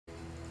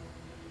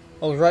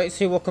Alright,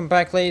 so welcome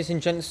back ladies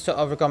and gents to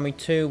Aragami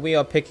 2. We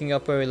are picking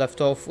up where we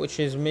left off, which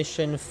is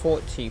mission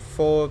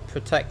 44,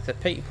 protect the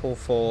people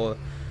 4.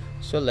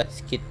 So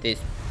let's get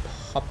this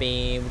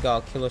popping. We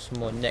gotta kill us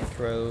some more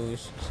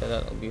necros, so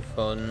that'll be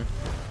fun.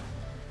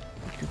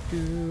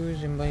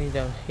 Is anybody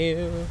down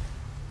here?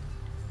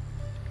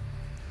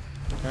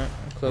 The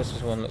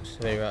closest one looks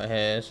to be right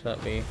here, so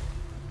that'll be...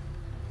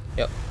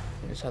 Yep,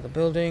 inside the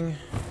building.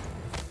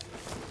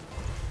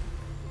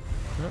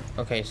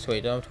 Okay,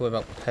 sweet. Don't have to worry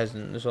about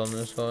peasants on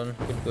this one.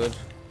 Good.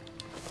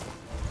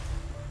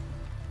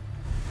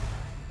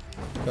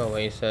 Go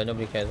away, sir.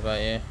 Nobody cares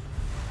about you.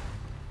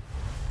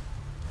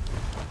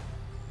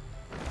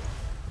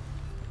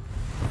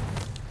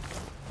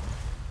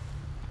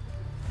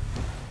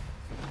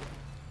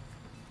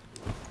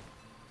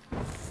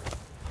 Oh,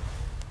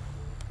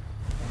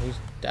 he's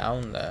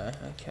down there.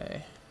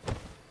 Okay.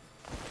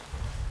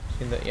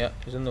 Seen that? Yep,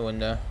 he's in the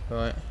window.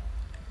 Right.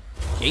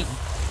 Yeet.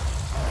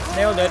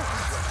 Nailed it.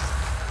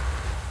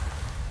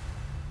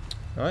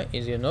 Right,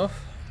 easy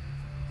enough.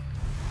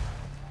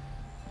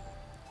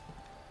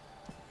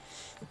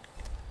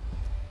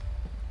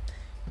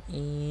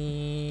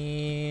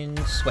 And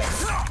sweat.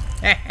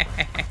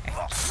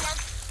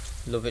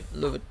 Love it,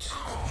 love it.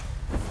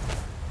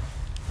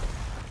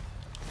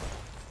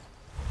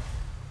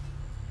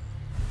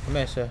 Come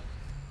here, sir.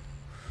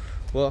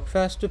 Walk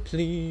faster,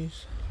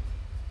 please.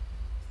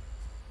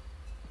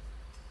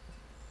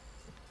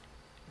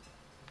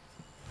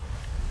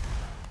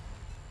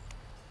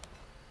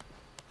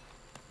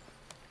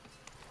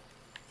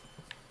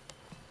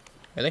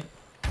 Really?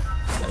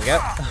 There we go.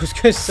 I was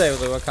going to say,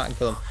 although I can't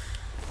kill him.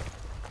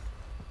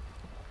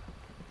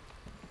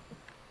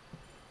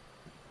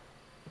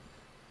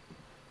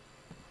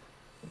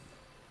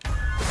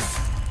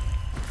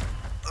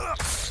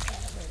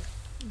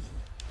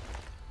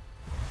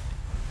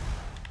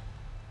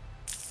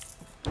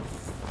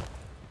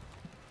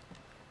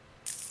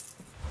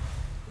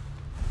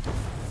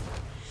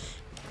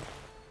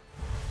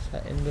 Is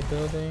that in the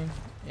building?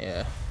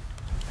 Yeah.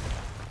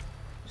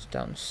 It's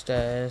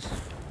downstairs.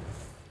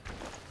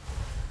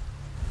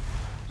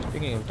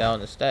 Speaking of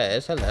down the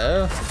stairs,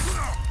 hello.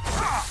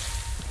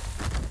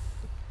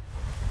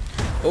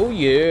 Oh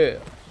yeah.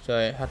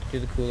 Sorry, I had to do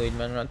the Kool-Aid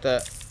man right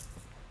there.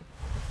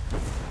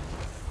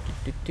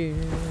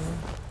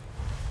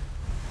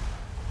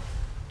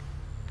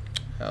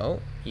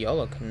 Oh,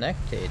 y'all are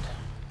connected.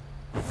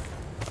 So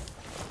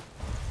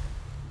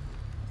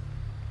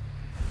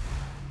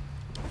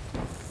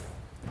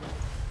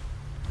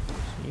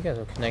you guys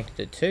are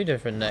connected to 2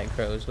 different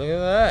necros. Look at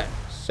that.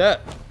 So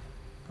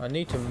I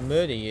need to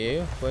murder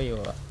you. Where you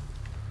are?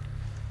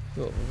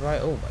 You're right.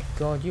 Oh my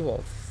god, you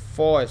are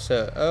 4,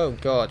 sir. Oh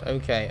god.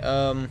 Okay.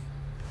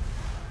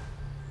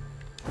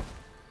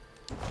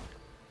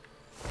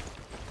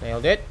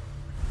 Nailed it.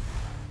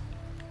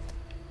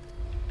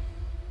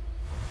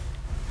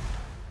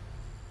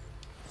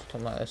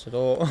 Don't like this at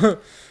all.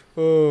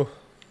 Oh.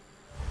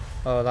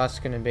 Oh, that's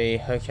gonna be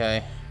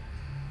okay.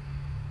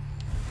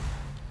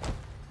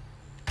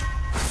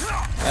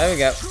 There we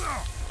go.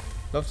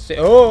 Love to see.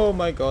 Oh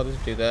my god, there's a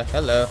dude there.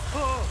 Hello.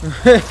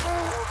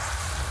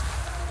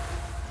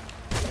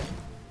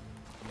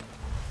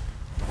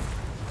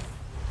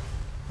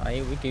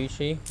 Aye, we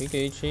Gucci. We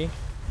Gucci.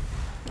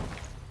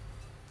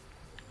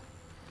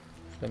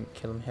 Let me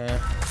kill him here.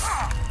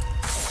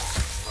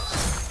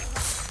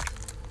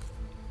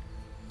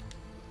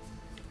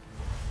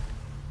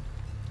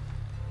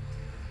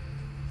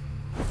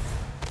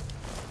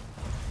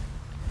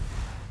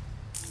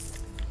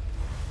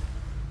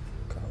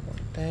 Got one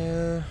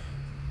there.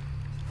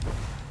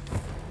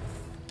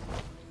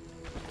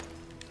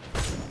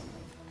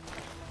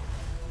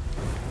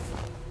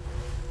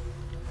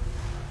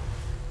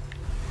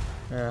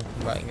 Yeah,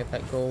 right, and get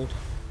that gold.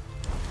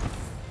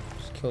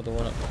 Just kill the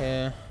one up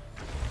here.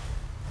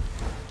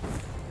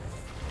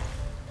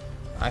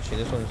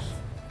 Actually, this one's...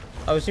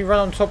 Oh, is he right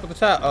on top of the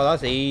tower? Oh,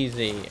 that's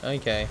easy.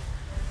 Okay.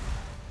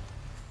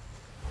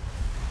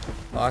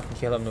 Oh, I can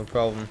kill him, no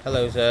problem.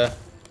 Hello, sir.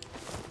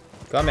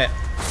 Come here.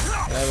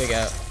 There we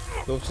go.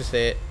 Love to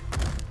see it.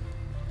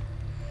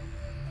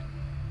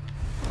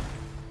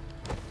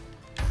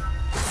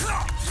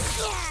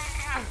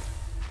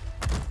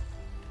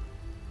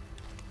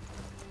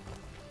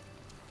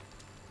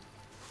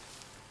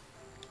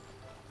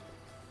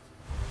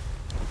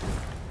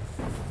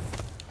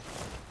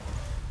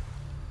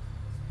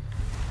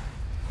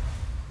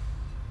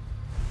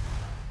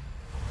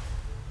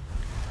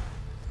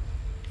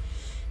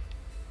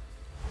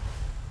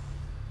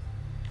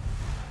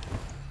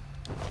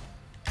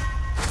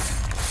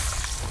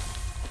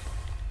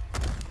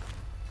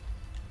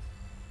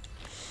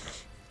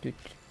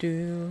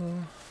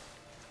 Do.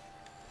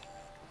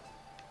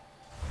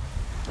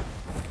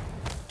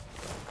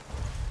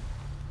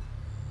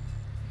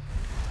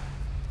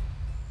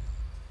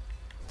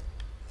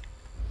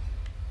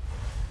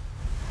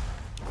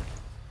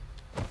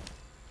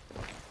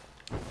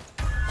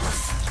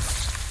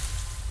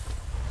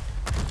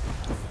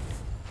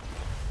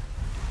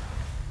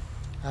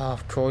 Oh,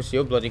 of course,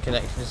 you're bloody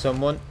connected to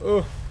someone.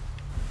 Oh.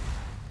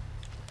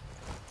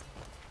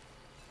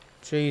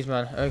 Jeez,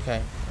 man.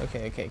 Okay.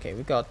 Okay.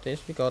 We got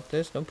this.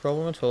 No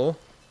problem at all.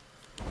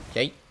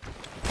 Yay.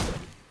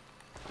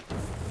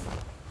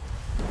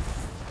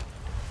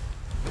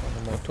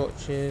 More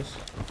torches.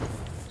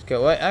 Let's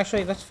go. Wait,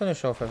 actually, let's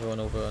finish off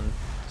everyone over on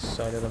this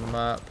side of the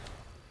map.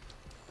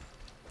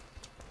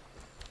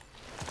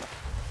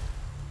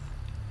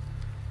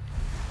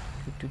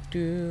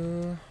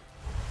 Do.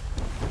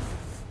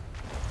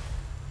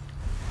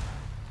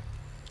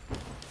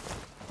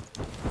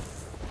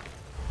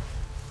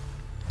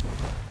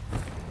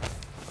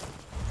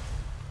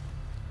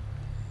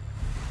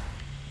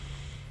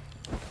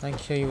 Can I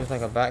kill you with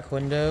like a back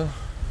window?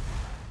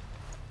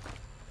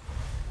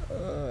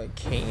 I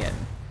can't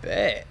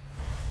bet.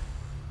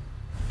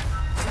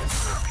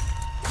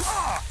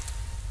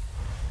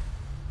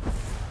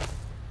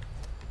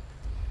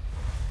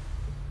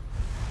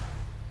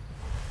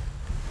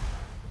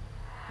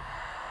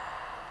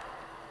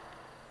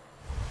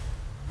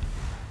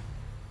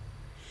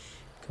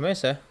 Come here,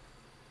 sir.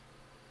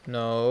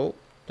 No,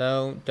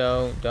 don't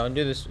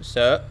do this,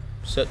 sir.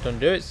 Sir, don't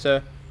do it,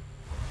 sir.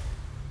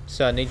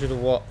 Sir, I need you to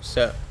walk,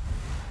 sir.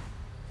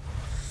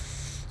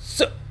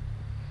 Sir!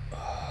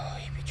 Oh,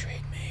 he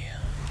betrayed me.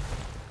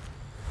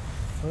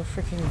 What a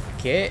freaking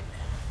git.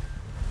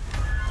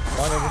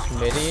 Why not just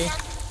midi?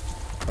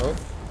 Oh,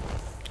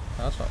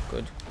 that's not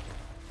good.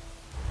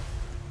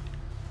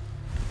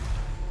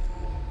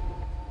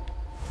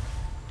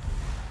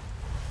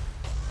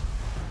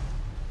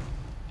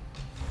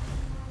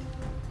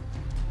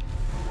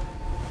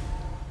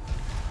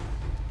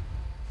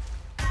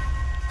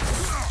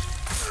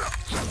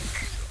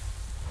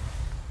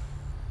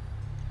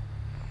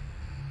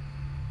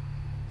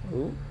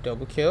 Ooh,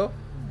 double kill.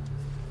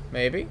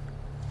 Maybe.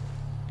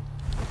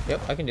 Yep,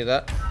 I can do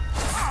that.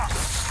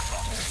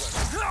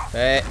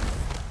 Hey.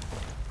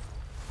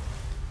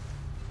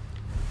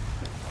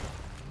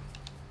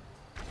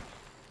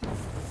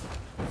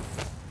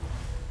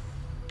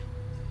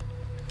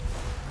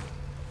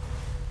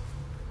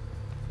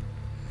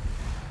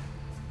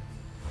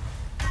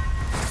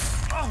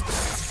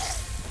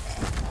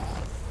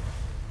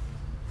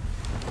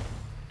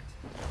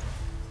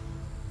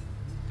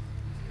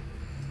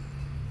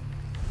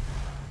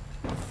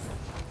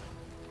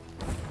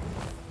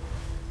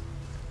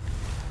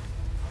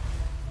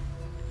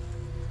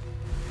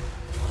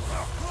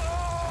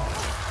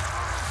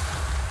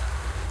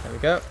 There we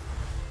go.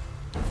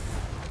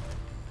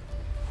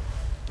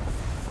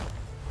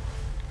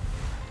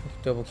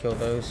 Double kill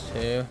those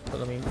two, but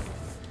let me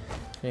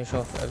finish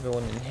off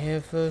everyone in here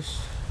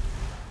first.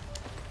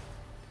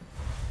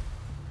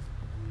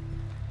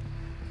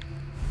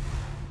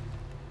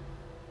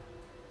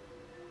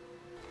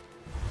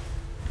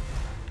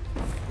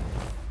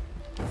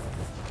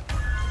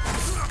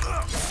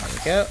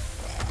 There we go.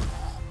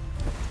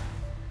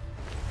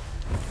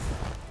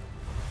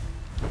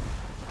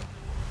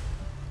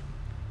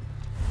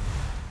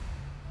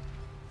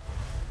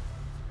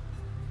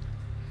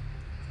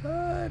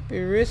 Might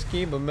be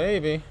risky, but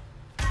maybe.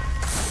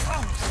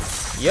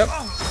 Yep.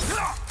 There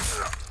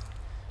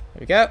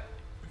we go.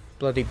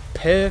 Bloody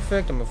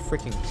perfect. I'm a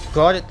freaking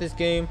god at this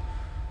game.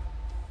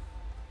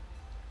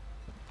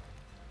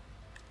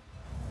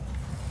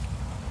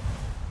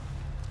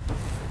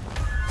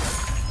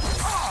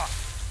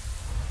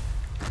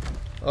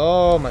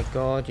 Oh my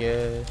god,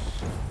 yes.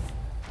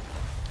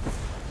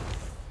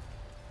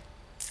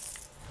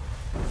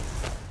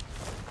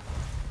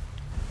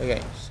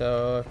 Okay,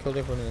 so I've killed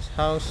everyone in this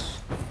house.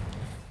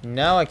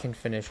 Now I can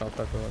finish off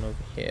everyone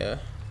over here.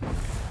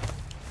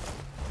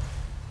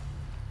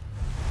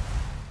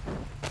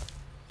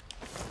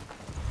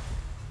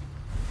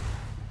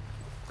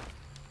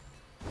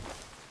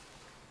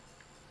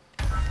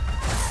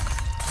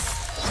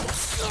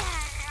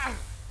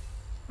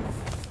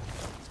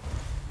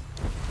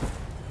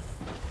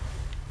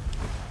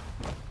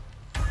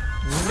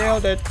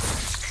 Nailed it.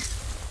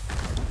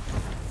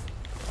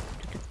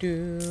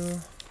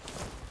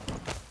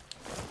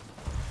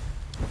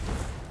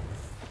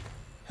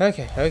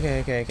 Okay.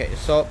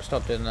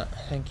 Stop doing that.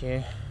 Thank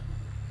you.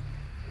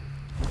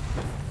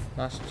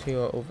 Last two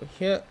are over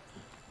here.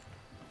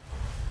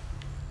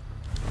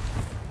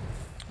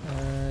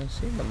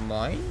 See the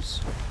mines?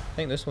 I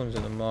think this one's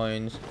in the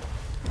mines.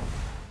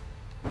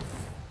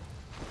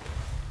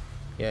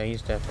 Yeah,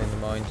 he's definitely in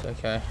the mines.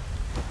 Okay.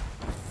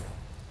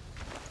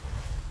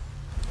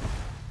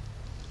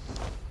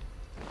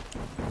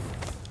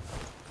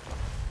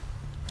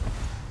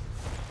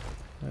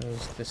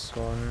 Where's this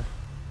one?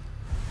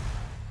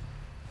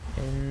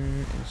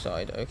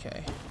 Inside,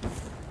 okay.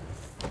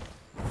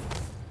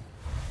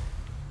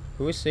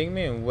 Who is seeing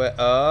me and where?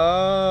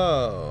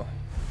 Oh!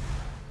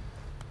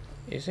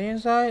 Is he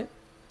inside?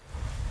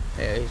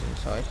 Yeah, he's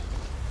inside.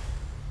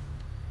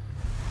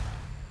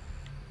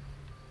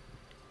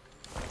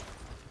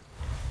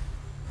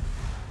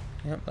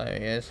 Yep, there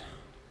he is.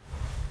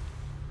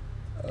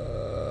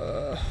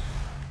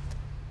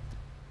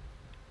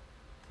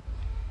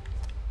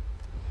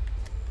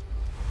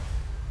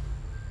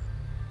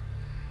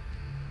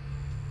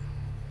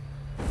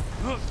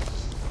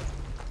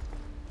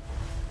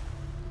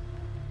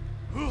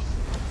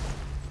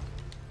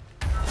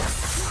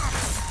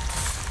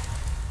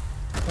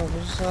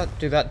 was that?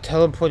 Dude, that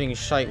teleporting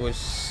shite was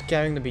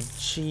scaring the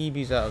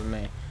bejeebies out of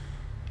me.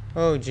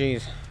 Oh,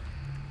 jeez.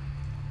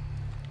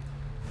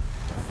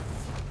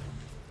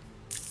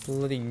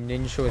 Bloody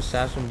ninja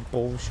assassin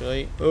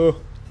bullshit.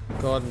 Oh,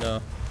 God,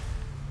 no.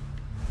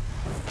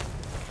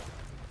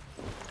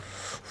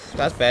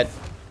 That's bad.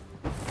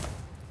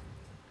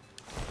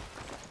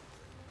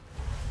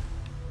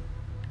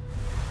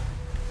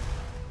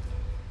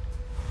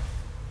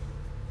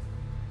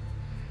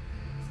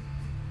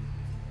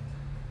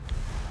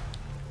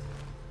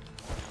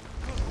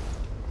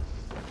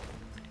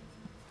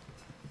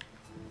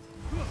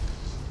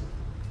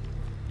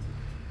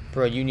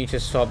 Bro, you need to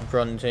stop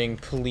grunting,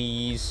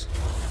 please.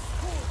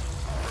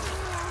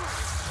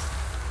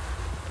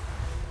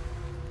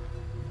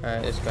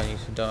 Alright, this guy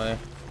needs to die.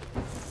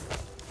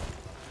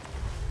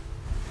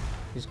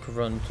 His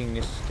grunting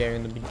is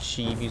scaring the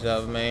bejeebies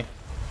out of me.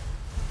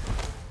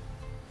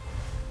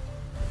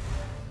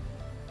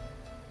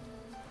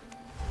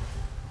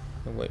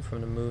 I'll wait for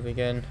him to move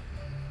again.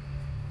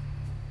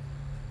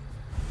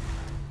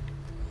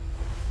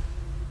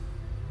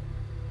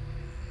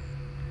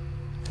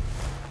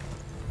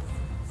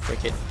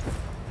 Wicked.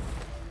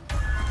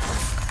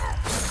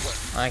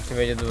 I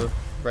activated the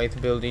Wraith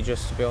ability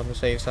just to be on the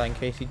safe side in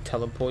case he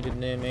teleported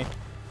near me.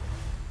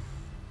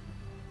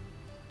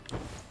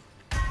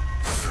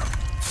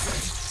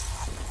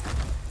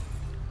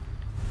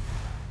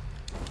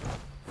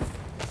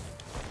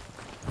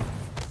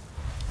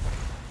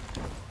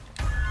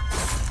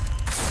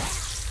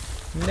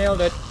 Nailed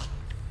it.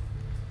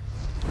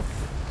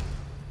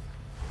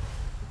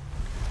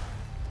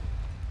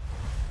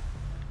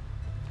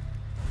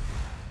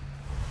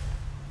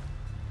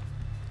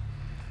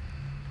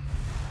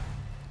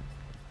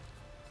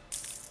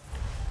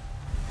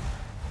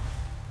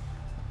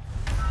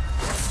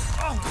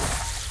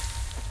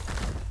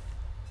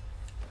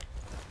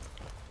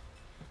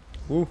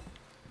 Woo.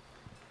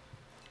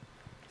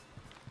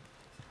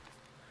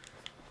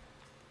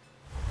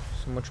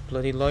 So much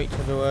bloody light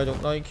everywhere, I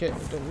don't like it,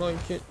 I don't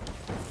like it.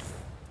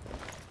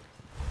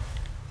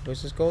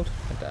 Where's this gold?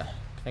 Right there.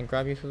 Can I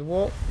grab you through the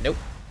wall? Nope.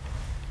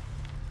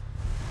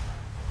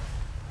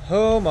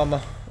 Oh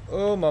mama.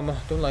 Oh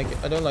mama. Don't like it.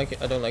 I don't like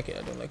it. I don't like it.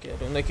 I don't like it. I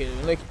don't like it. I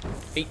don't like it.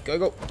 Hey,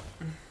 go.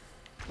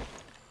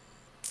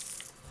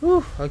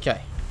 Whew.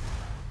 Okay.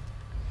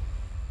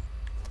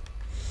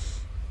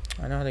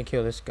 I know how to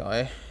kill this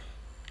guy.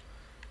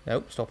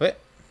 Nope. Stop it.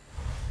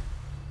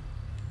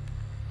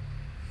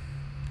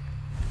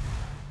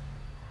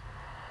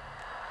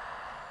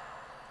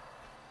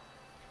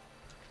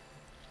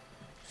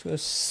 Just gonna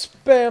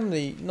spam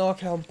the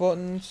knockout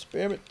button.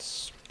 Spam it.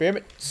 Spam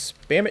it.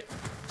 Spam it.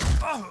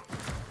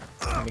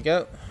 There we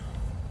go.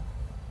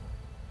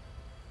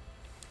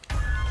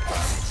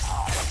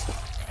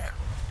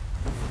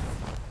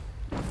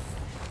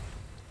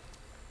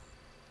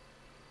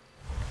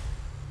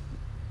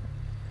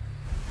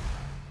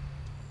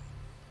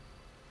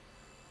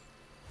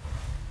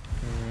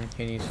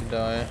 He needs to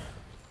die.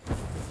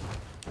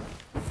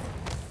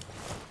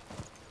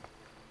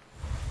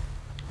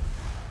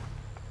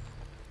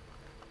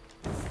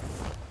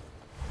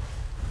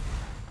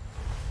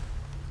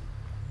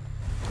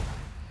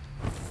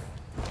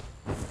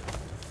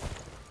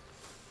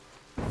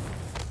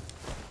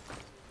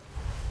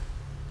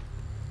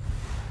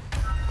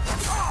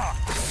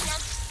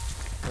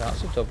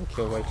 That's a double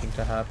kill waiting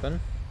to happen.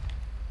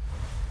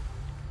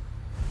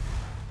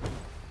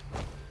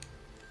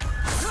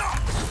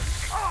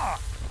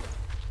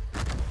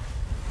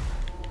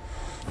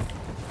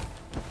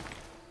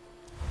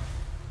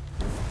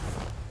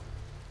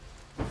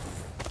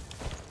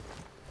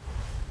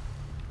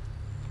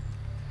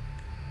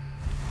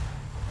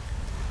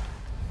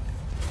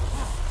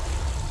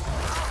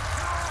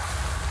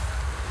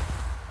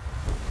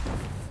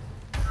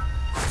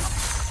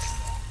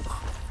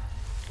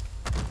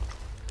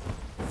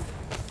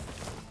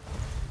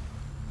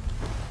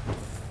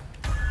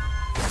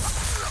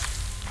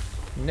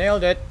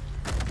 Nailed it.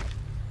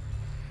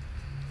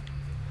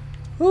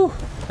 Whew.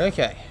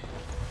 Okay.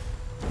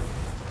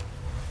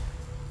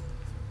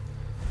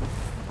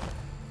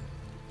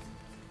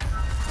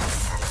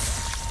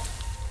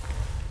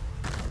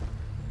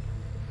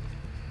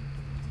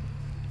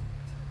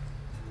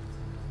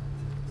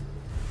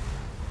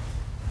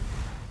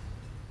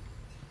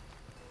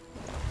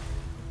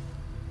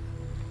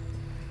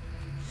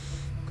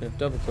 Could have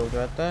double killed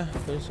right there,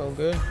 but it's all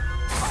good.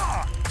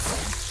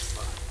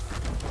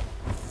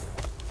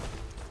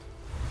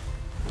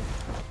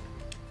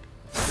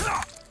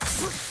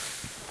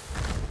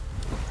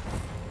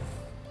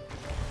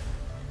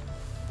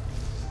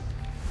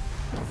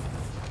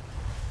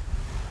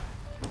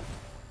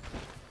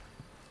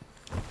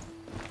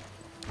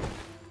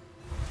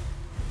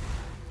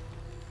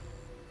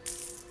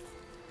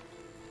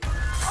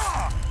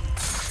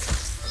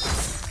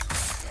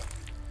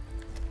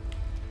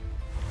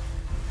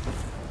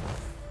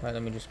 Right,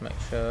 let me just make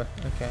sure.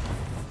 Okay.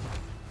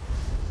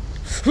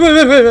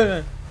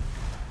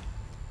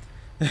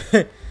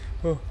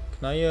 Oh,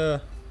 can I,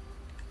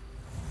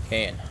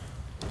 Can.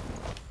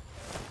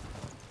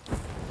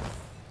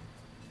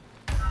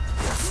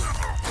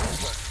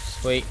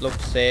 Wait, love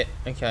to see it.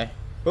 Okay.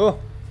 Oh!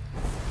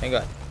 Thank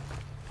God.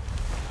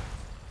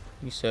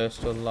 You sir,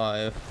 still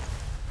alive.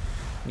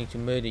 Need to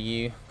murder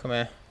you. Come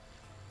here.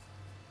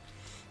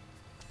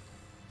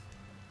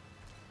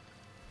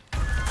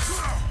 There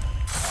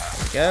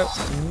we go.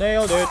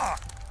 Nailed it.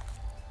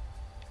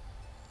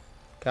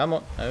 Come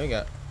on. There we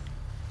go.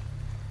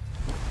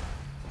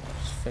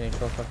 Just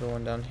finish off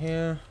everyone down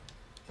here.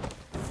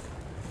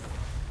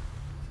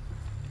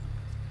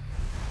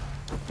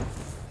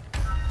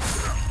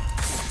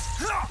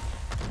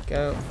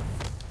 Go.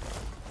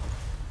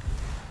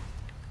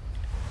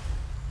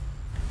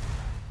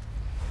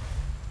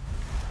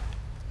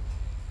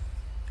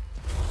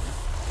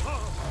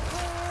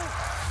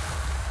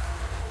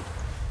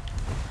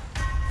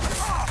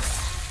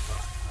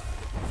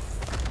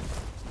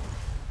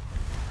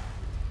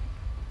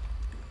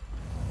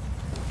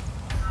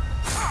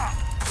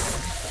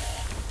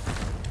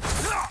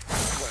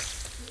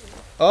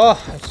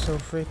 Oh, it's so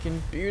freaking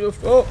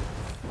beautiful.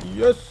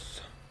 Yes.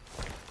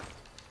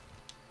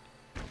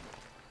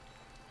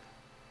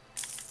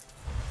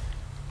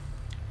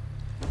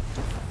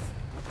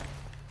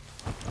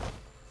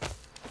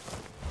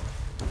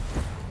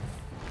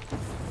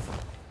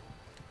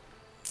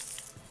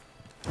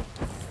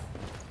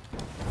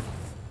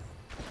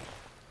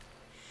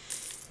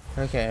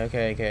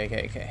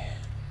 Okay.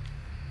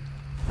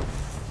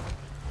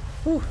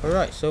 Whew,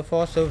 alright, so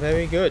far so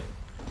very good.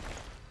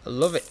 I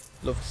love it.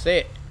 Love to see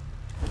it.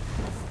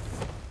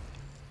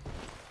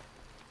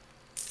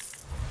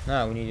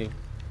 Now we need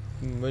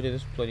to murder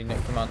this bloody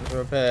necromancer for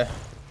repair.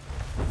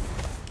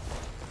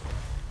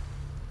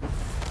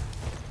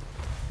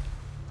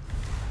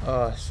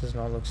 Oh, this does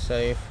not look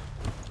safe.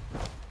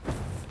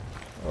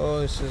 Oh,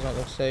 this does not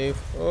look safe.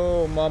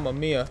 Oh, mamma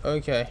mia.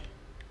 Okay.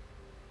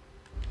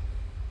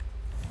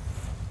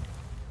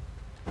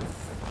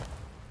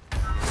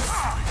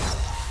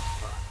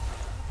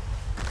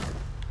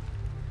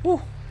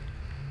 Whew.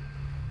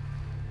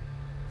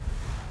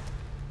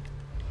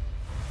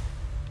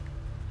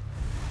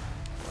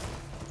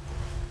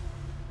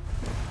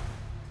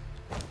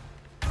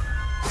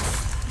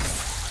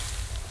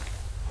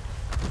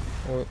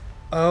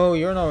 Oh,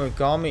 you're an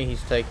Aragami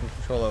he's taking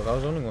control of. I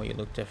was wondering why you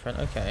look different.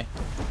 Okay.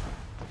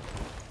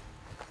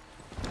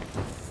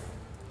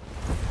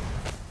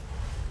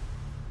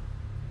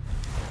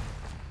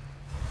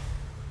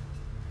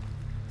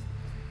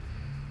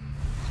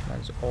 This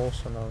man's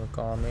also an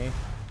Aragami.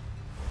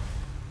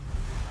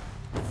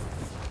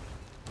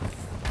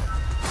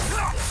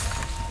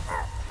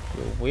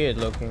 You're a weird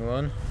looking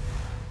one.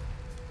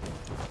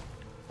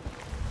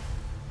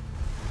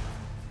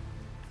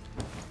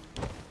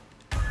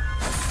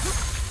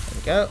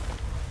 Go.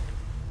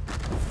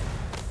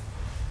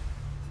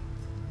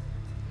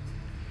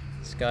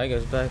 This guy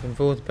goes back and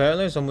forth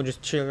apparently, so we'll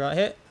just chill right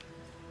here.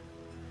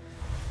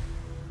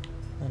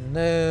 And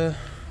there.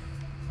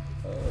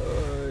 I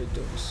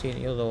don't see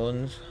any other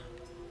ones.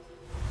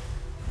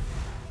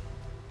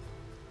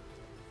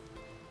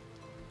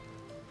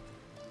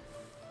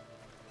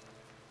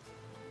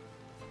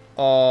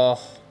 Oh,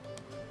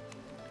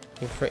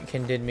 he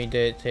freaking did me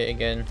dirty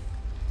again.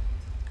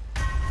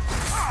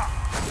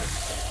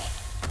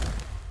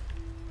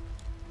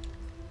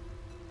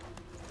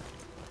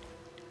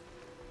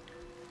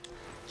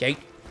 Yay.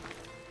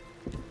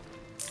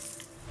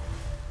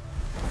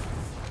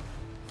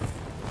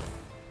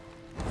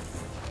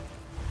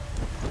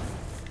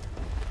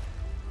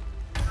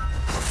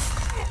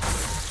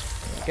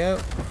 There we go.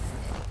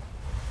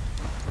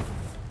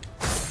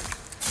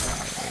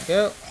 There we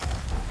go.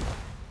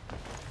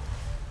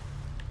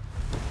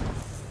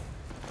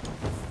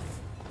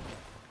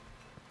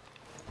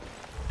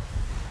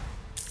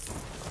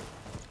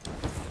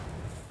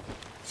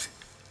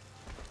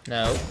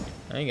 No.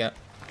 There you go.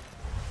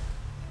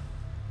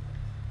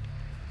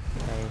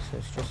 Okay, so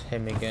it's just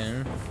him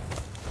again.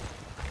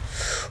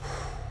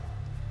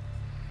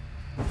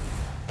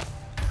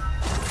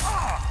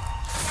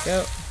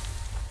 Go.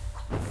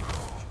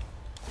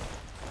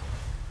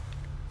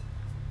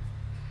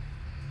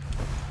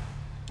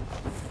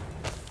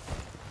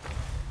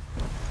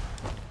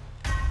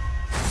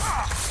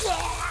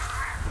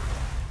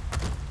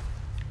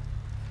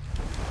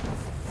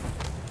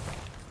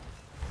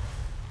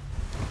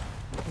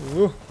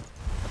 Ooh.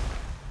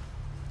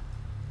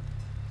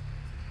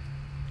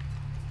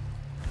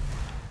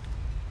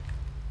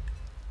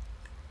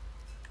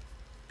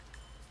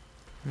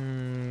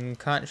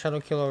 Can't shadow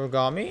kill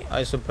Aragami?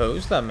 I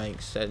suppose that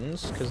makes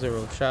sense because they're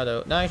all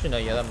shadow. No, actually no,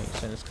 yeah, that makes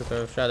sense because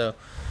they're all shadow.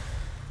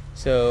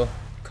 So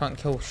can't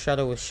kill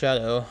shadow with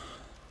shadow.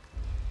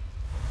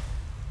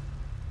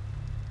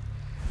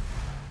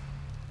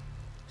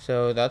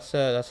 So that's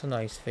a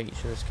nice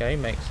feature. This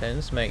game makes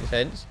sense. Makes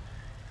sense.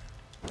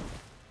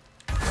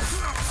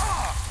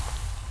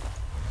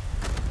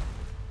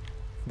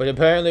 But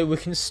apparently we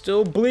can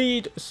still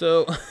bleed,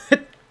 so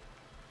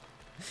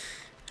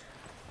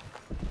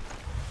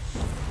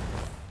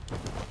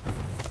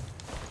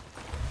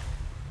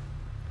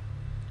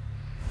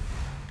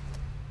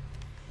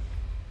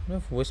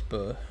enough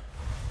whisper.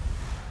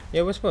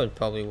 Yeah, Whisper would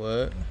probably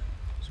work.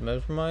 Does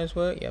Mesmerize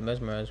work? Yeah,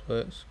 Mesmerize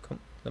works. Come,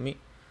 let me...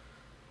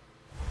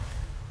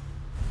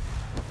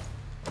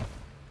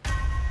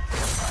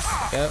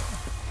 Yep.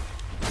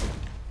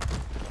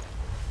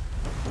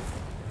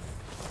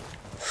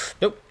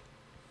 Nope.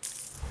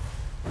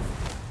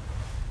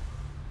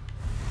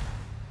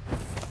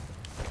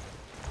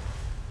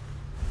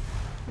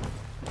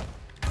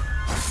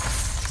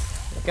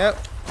 Go.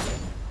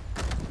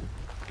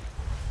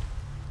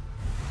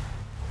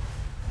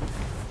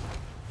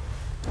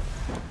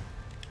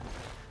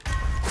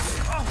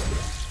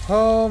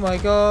 Oh my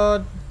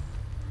god.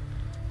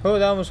 Oh,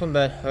 that was one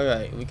bad.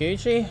 Alright, we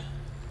Gucci?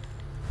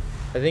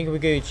 I think we're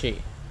Gucci.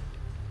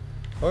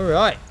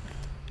 Alright.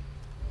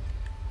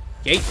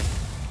 Yeet.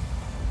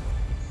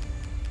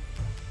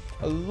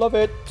 I love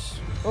it.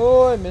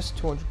 Oh, I missed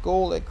 200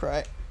 gold. Like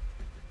crap.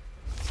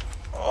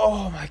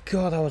 Oh my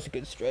god, that was a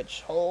good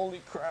stretch.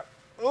 Holy crap.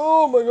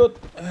 Oh my god.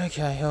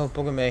 Okay, oh,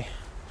 bugger me.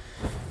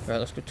 Right,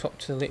 let's go top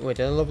to the... Wait,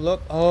 did I level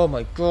up? Oh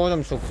my god,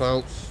 I'm so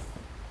close.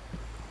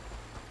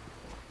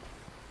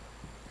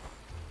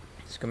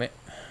 Let's come it.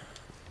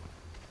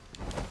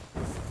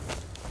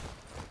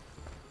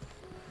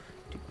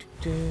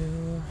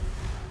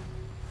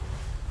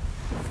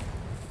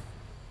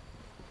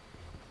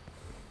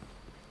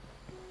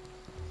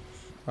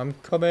 I'm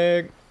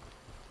coming.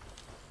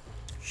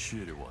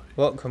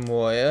 Welcome,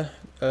 warrior.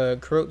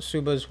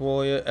 Kurotsuba's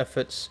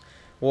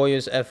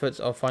warriors' efforts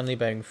are finally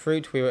bearing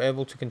fruit. We were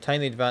able to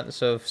contain the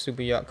advance of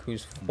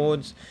Subayaku's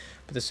hordes,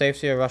 but the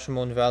safety of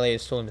Rashomon Valley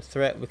is still under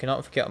threat. We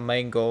cannot forget our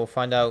main goal: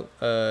 find out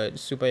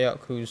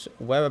Subayaku's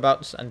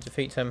whereabouts and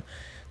defeat him.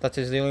 That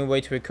is the only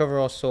way to recover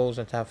our souls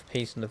and to have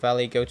peace in the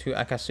valley. Go to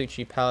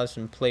Akatsuchi Palace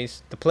and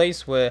the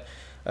place where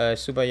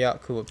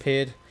Subayaku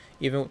appeared.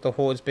 Even with the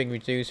hordes being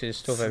reduced, it is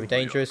still very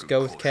dangerous.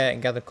 Go with care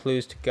and gather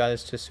clues to guide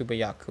us to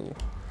Subayaku.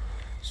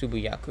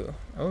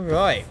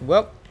 Alright,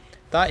 well,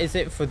 that is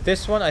it for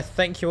this one. I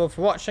thank you all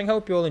for watching.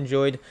 Hope you all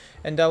enjoyed,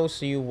 and I will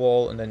see you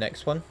all in the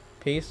next one.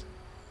 Peace.